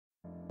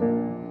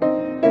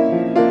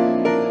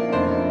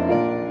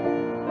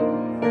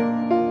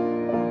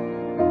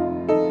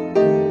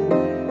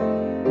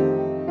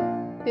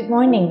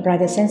morning,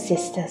 brothers and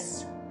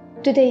sisters.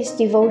 Today's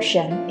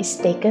devotion is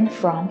taken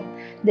from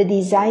The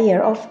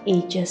Desire of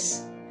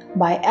Ages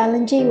by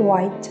Ellen G.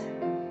 White,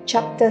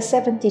 chapter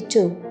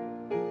 72,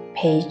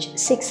 page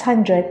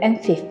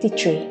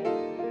 653.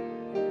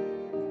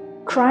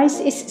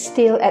 Christ is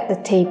still at the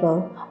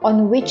table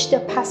on which the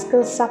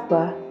paschal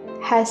supper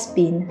has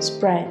been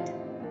spread.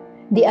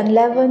 The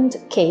unleavened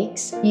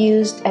cakes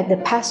used at the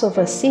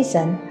Passover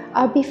season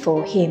are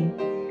before him.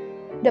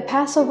 The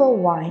Passover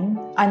wine,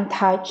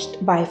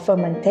 untouched by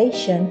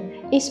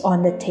fermentation, is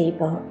on the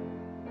table.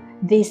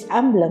 These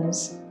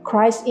emblems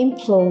Christ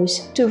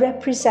employs to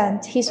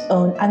represent his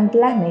own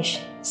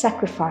unblemished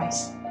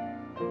sacrifice.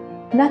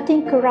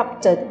 Nothing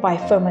corrupted by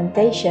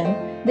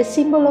fermentation, the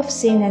symbol of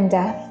sin and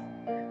death,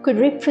 could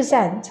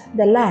represent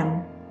the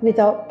Lamb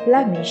without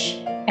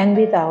blemish and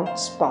without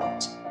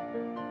spot.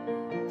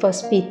 1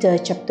 Peter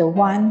chapter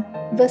 1,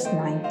 verse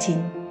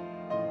 19.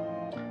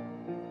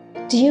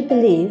 Do you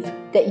believe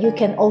that you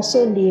can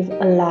also live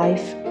a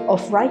life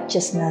of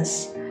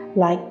righteousness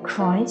like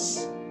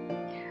Christ?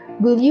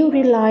 Will you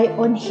rely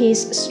on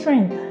His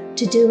strength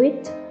to do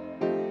it?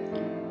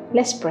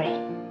 Let's pray.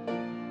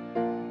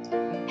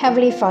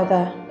 Heavenly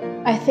Father,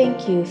 I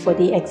thank you for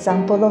the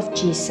example of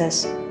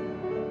Jesus,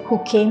 who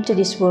came to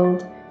this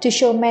world to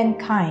show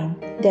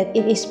mankind that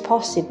it is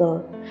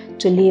possible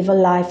to live a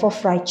life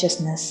of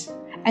righteousness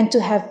and to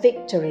have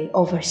victory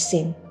over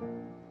sin.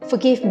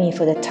 Forgive me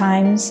for the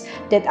times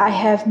that I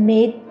have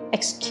made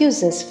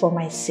excuses for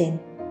my sin.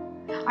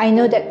 I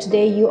know that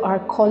today you are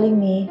calling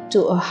me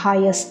to a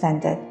higher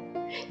standard.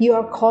 You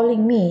are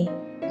calling me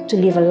to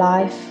live a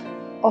life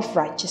of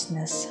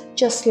righteousness,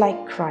 just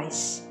like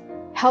Christ.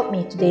 Help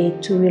me today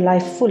to rely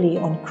fully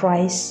on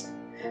Christ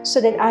so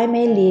that I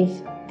may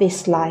live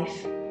this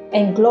life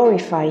and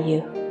glorify you.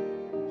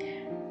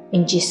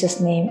 In Jesus'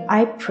 name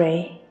I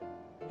pray.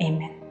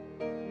 Amen.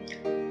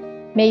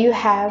 May you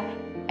have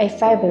a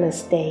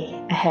fabulous day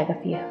ahead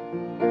of you.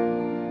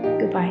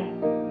 Goodbye.